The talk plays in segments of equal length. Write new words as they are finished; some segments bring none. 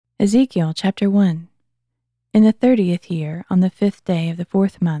Ezekiel chapter 1. In the 30th year, on the 5th day of the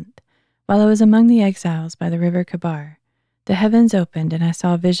 4th month, while I was among the exiles by the river Chebar, the heavens opened, and I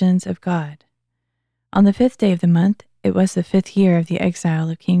saw visions of God. On the 5th day of the month, it was the 5th year of the exile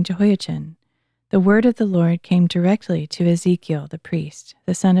of King Jehoiachin. The word of the Lord came directly to Ezekiel the priest,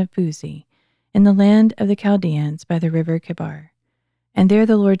 the son of Buzi, in the land of the Chaldeans by the river Chebar, and there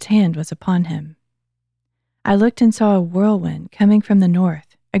the Lord's hand was upon him. I looked and saw a whirlwind coming from the north,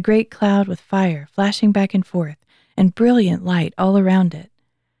 a great cloud with fire flashing back and forth, and brilliant light all around it.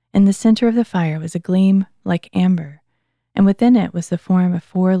 In the center of the fire was a gleam like amber, and within it was the form of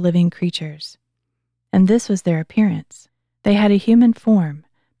 4 living creatures. And this was their appearance. They had a human form,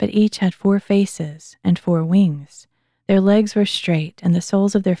 but each had 4 faces and 4 wings. Their legs were straight, and the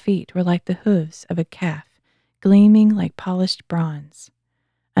soles of their feet were like the hooves of a calf, gleaming like polished bronze.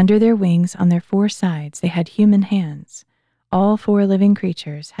 Under their wings on their 4 sides they had human hands. All 4 living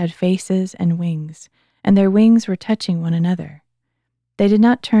creatures had faces and wings, and their wings were touching one another. They did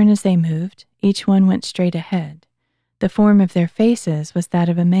not turn as they moved, each one went straight ahead. The form of their faces was that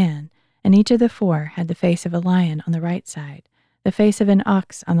of a man, and each of the 4 had the face of a lion on the right side, the face of an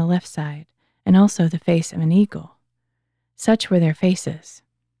ox on the left side, and also the face of an eagle. Such were their faces.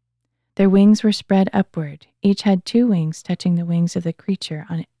 Their wings were spread upward. Each had 2 wings touching the wings of the creature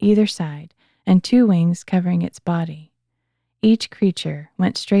on either side, and 2 wings covering its body. Each creature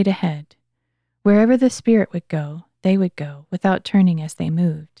went straight ahead. Wherever the spirit would go, they would go, without turning as they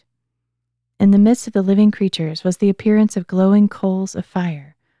moved. In the midst of the living creatures was the appearance of glowing coals of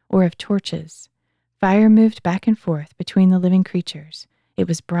fire, or of torches. Fire moved back and forth between the living creatures. It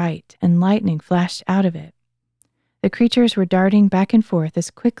was bright, and lightning flashed out of it. The creatures were darting back and forth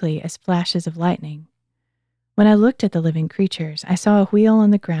as quickly as flashes of lightning. When I looked at the living creatures, I saw a wheel on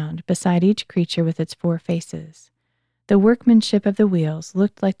the ground beside each creature with its 4 faces. The workmanship of the wheels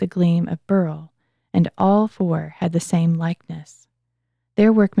looked like the gleam of beryl, and all 4 had the same likeness.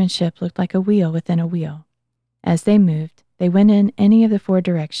 Their workmanship looked like a wheel within a wheel. As they moved, they went in any of the 4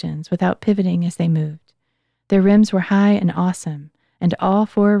 directions without pivoting as they moved. Their rims were high and awesome, and all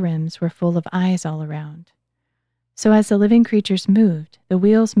 4 rims were full of eyes all around. So as the living creatures moved, the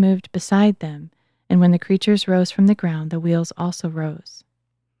wheels moved beside them, and when the creatures rose from the ground, the wheels also rose.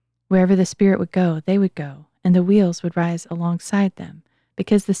 Wherever the spirit would go, they would go, and the wheels would rise alongside them,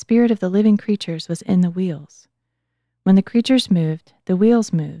 because the spirit of the living creatures was in the wheels. When the creatures moved, the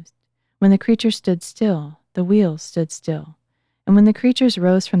wheels moved. When the creatures stood still, the wheels stood still. And when the creatures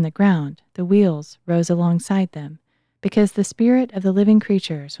rose from the ground, the wheels rose alongside them, because the spirit of the living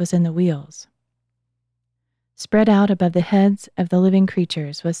creatures was in the wheels. Spread out above the heads of the living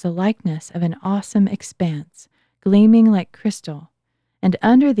creatures was the likeness of an awesome expanse, gleaming like crystal, and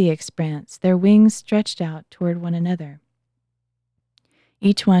under the expanse their wings stretched out toward one another.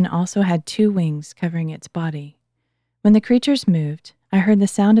 Each one also had 2 wings covering its body. When the creatures moved, I heard the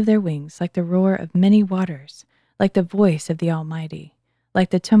sound of their wings like the roar of many waters, like the voice of the Almighty, like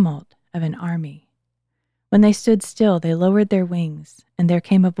the tumult of an army. When they stood still, they lowered their wings, and there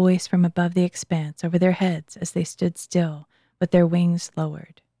came a voice from above the expanse over their heads as they stood still, with their wings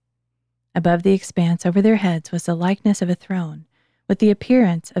lowered. Above the expanse over their heads was the likeness of a throne, with the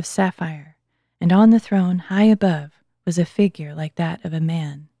appearance of sapphire, and on the throne high above was a figure like that of a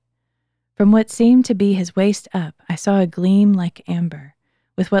man. From what seemed to be his waist up, I saw a gleam like amber,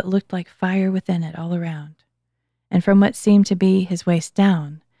 with what looked like fire within it all around. And from what seemed to be his waist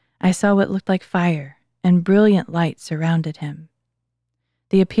down, I saw what looked like fire, and brilliant light surrounded him.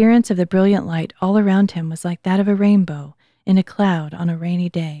 The appearance of the brilliant light all around him was like that of a rainbow in a cloud on a rainy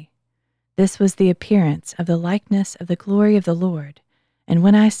day. This was the appearance of the likeness of the glory of the Lord, and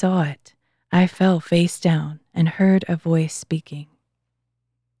when I saw it, I fell face down and heard a voice speaking.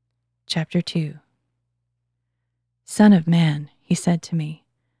 Chapter 2. Son of man, he said to me,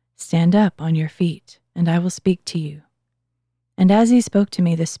 stand up on your feet, and I will speak to you. And as he spoke to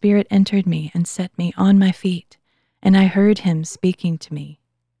me, the Spirit entered me and set me on my feet, and I heard him speaking to me.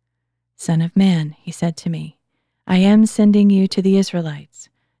 Son of man, he said to me, I am sending you to the Israelites,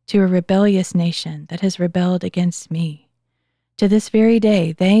 to a rebellious nation that has rebelled against me. To this very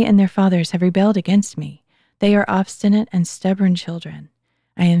day, they and their fathers have rebelled against me. They are obstinate and stubborn children.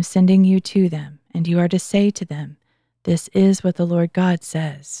 I am sending you to them, and you are to say to them, this is what the Lord God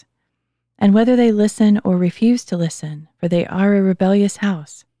says. And whether they listen or refuse to listen, for they are a rebellious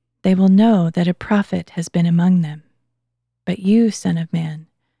house, they will know that a prophet has been among them. But you, son of man,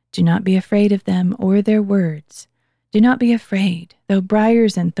 do not be afraid of them or their words. Do not be afraid, though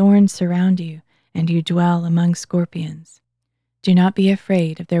briars and thorns surround you, and you dwell among scorpions. Do not be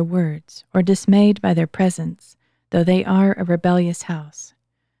afraid of their words, or dismayed by their presence, though they are a rebellious house.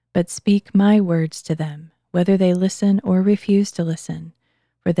 But speak my words to them, whether they listen or refuse to listen,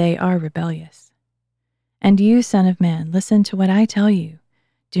 for they are rebellious. And you, son of man, listen to what I tell you.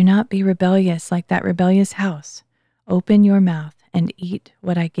 Do not be rebellious like that rebellious house. Open your mouth and eat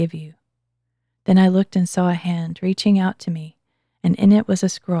what I give you." Then I looked and saw a hand reaching out to me, and in it was a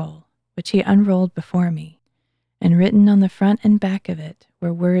scroll, which he unrolled before me, and written on the front and back of it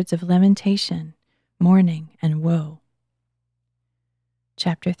were words of lamentation, mourning, and woe.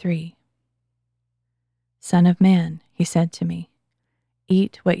 Chapter 3. "Son of man," he said to me,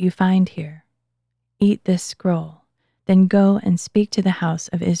 "eat what you find here. Eat this scroll, then go and speak to the house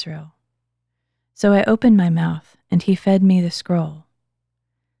of Israel." So I opened my mouth, and he fed me the scroll.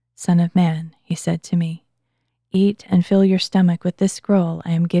 "Son of man," he said to me, "eat and fill your stomach with this scroll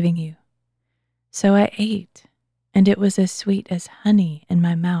I am giving you." So I ate, and it was as sweet as honey in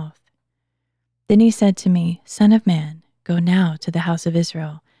my mouth. Then he said to me, "Son of man, go now to the house of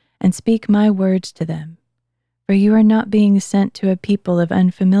Israel, and speak my words to them. For you are not being sent to a people of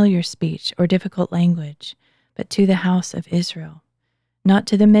unfamiliar speech or difficult language, but to the house of Israel, not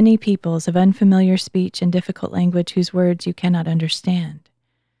to the many peoples of unfamiliar speech and difficult language whose words you cannot understand.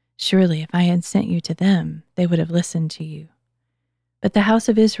 Surely if I had sent you to them, they would have listened to you. But the house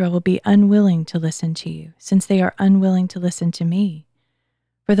of Israel will be unwilling to listen to you, since they are unwilling to listen to me.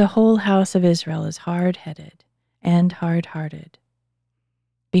 For the whole house of Israel is hard-headed and hard-hearted.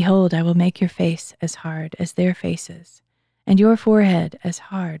 Behold, I will make your face as hard as their faces, and your forehead as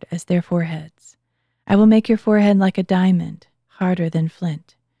hard as their foreheads. I will make your forehead like a diamond, harder than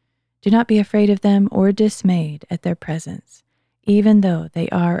flint. Do not be afraid of them or dismayed at their presence, even though they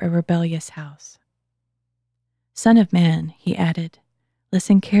are a rebellious house." "Son of man," he added,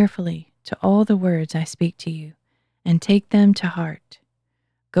 "listen carefully to all the words I speak to you, and take them to heart.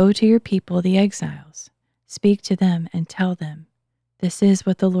 Go to your people, the exiles, speak to them and tell them, 'This is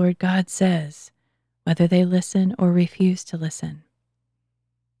what the Lord God says,' whether they listen or refuse to listen."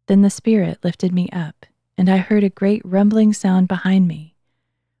 Then the Spirit lifted me up, and I heard a great rumbling sound behind me.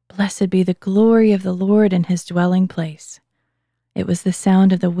 "Blessed be the glory of the Lord in his dwelling place." It was the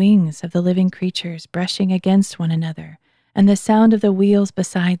sound of the wings of the living creatures brushing against one another, and the sound of the wheels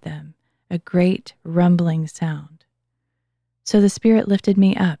beside them, a great rumbling sound. So the Spirit lifted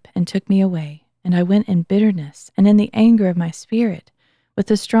me up and took me away, and I went in bitterness and in the anger of my spirit, with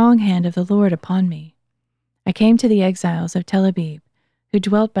the strong hand of the Lord upon me. I came to the exiles of Tel Abib, who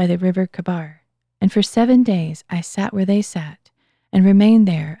dwelt by the river Chebar, and for 7 days I sat where they sat, and remained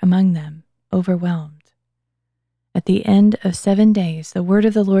there among them, overwhelmed. At the end of 7 days the word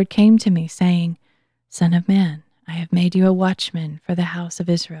of the Lord came to me, saying, "Son of man, I have made you a watchman for the house of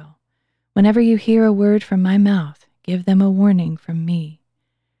Israel. Whenever you hear a word from my mouth, give them a warning from me.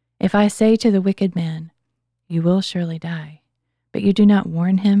 If I say to the wicked man, 'You will surely die,' but you do not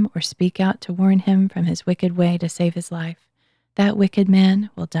warn him or speak out to warn him from his wicked way to save his life, that wicked man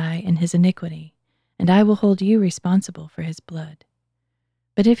will die in his iniquity, and I will hold you responsible for his blood.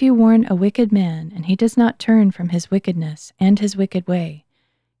 But if you warn a wicked man and he does not turn from his wickedness and his wicked way,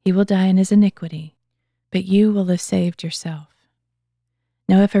 he will die in his iniquity, but you will have saved yourself.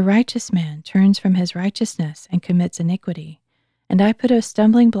 Now if a righteous man turns from his righteousness and commits iniquity, and I put a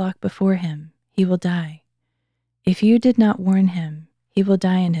stumbling block before him, he will die. If you did not warn him, he will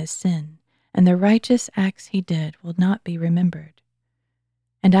die in his sin, and the righteous acts he did will not be remembered.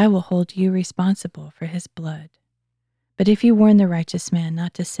 And I will hold you responsible for his blood. But if you warn the righteous man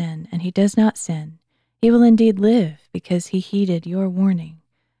not to sin, and he does not sin, he will indeed live because he heeded your warning,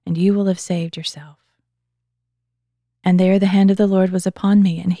 and you will have saved yourself." And there the hand of the Lord was upon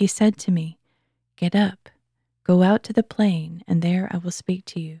me, and he said to me, "Get up, go out to the plain, and there I will speak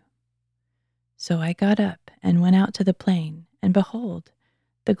to you." So I got up and went out to the plain, and behold,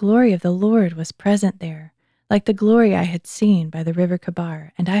 the glory of the Lord was present there, like the glory I had seen by the river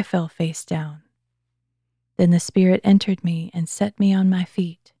Chebar, and I fell face down. Then the Spirit entered me and set me on my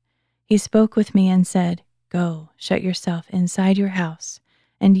feet. He spoke with me and said, "Go, shut yourself inside your house,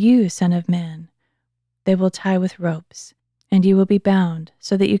 and you, son of man, they will tie with ropes, and you will be bound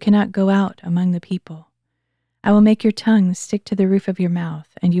so that you cannot go out among the people. I will make your tongue stick to the roof of your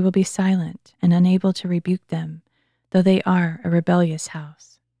mouth, and you will be silent and unable to rebuke them, though they are a rebellious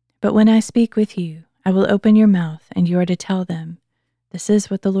house. But when I speak with you, I will open your mouth, and you are to tell them, 'This is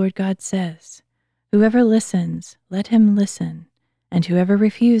what the Lord God says.' Whoever listens, let him listen, and whoever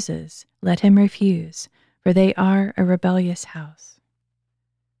refuses, let him refuse, for they are a rebellious house."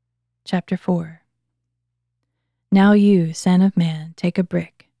 Chapter 4. Now you, son of man, take a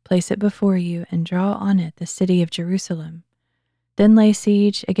brick, place it before you, and draw on it the city of Jerusalem. Then lay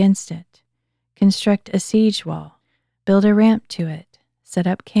siege against it. Construct a siege wall, build a ramp to it, set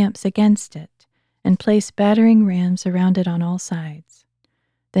up camps against it, and place battering rams around it on all sides.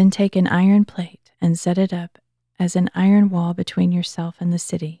 Then take an iron plate and set it up as an iron wall between yourself and the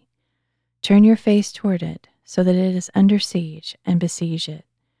city. Turn your face toward it, so that it is under siege, and besiege it.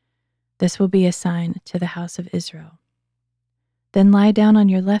 This will be a sign to the house of Israel. Then lie down on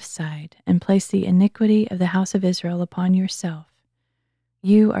your left side, and place the iniquity of the house of Israel upon yourself.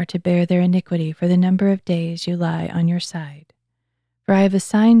 You are to bear their iniquity for the number of days you lie on your side. For I have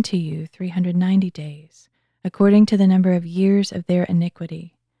assigned to you 390 days, according to the number of years of their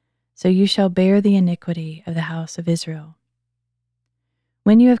iniquity. So you shall bear the iniquity of the house of Israel.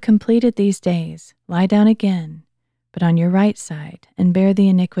 When you have completed these days, lie down again, but on your right side, and bear the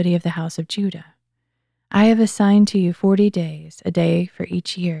iniquity of the house of Judah. I have assigned to you 40 days, a day for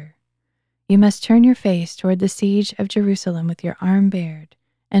each year. You must turn your face toward the siege of Jerusalem with your arm bared,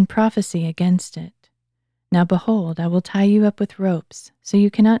 and prophesy against it. Now behold, I will tie you up with ropes, so you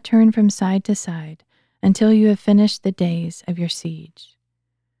cannot turn from side to side until you have finished the days of your siege.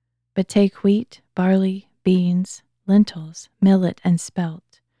 But take wheat, barley, beans, lentils, millet, and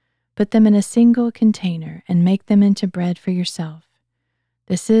spelt. Put them in a single container and make them into bread for yourself.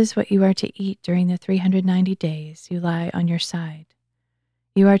 This is what you are to eat during the 390 days you lie on your side.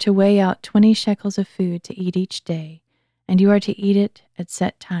 You are to weigh out 20 shekels of food to eat each day, and you are to eat it at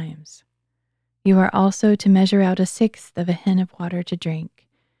set times. You are also to measure out 1/6 of a hin of water to drink,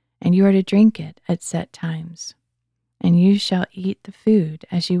 and you are to drink it at set times. And you shall eat the food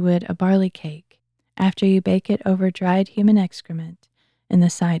as you would a barley cake, after you bake it over dried human excrement in the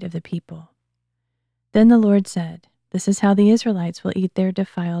sight of the people. Then the Lord said, This is how the Israelites will eat their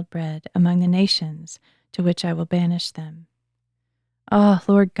defiled bread among the nations to which I will banish them. Oh,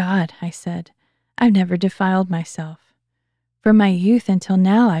 Lord God, I said, I've never defiled myself. From my youth until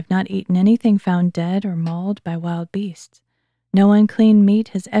now I've not eaten anything found dead or mauled by wild beasts. No unclean meat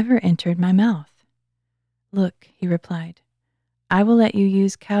has ever entered my mouth. Look, he replied, I will let you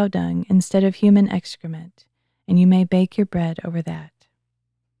use cow dung instead of human excrement, and you may bake your bread over that.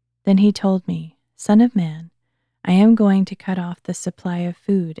 Then he told me, Son of man, I am going to cut off the supply of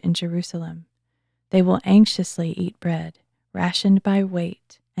food in Jerusalem. They will anxiously eat bread, rationed by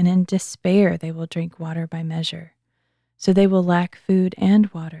weight, and in despair they will drink water by measure. So they will lack food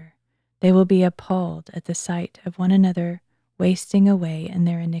and water. They will be appalled at the sight of one another wasting away in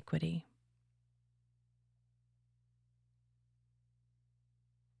their iniquity.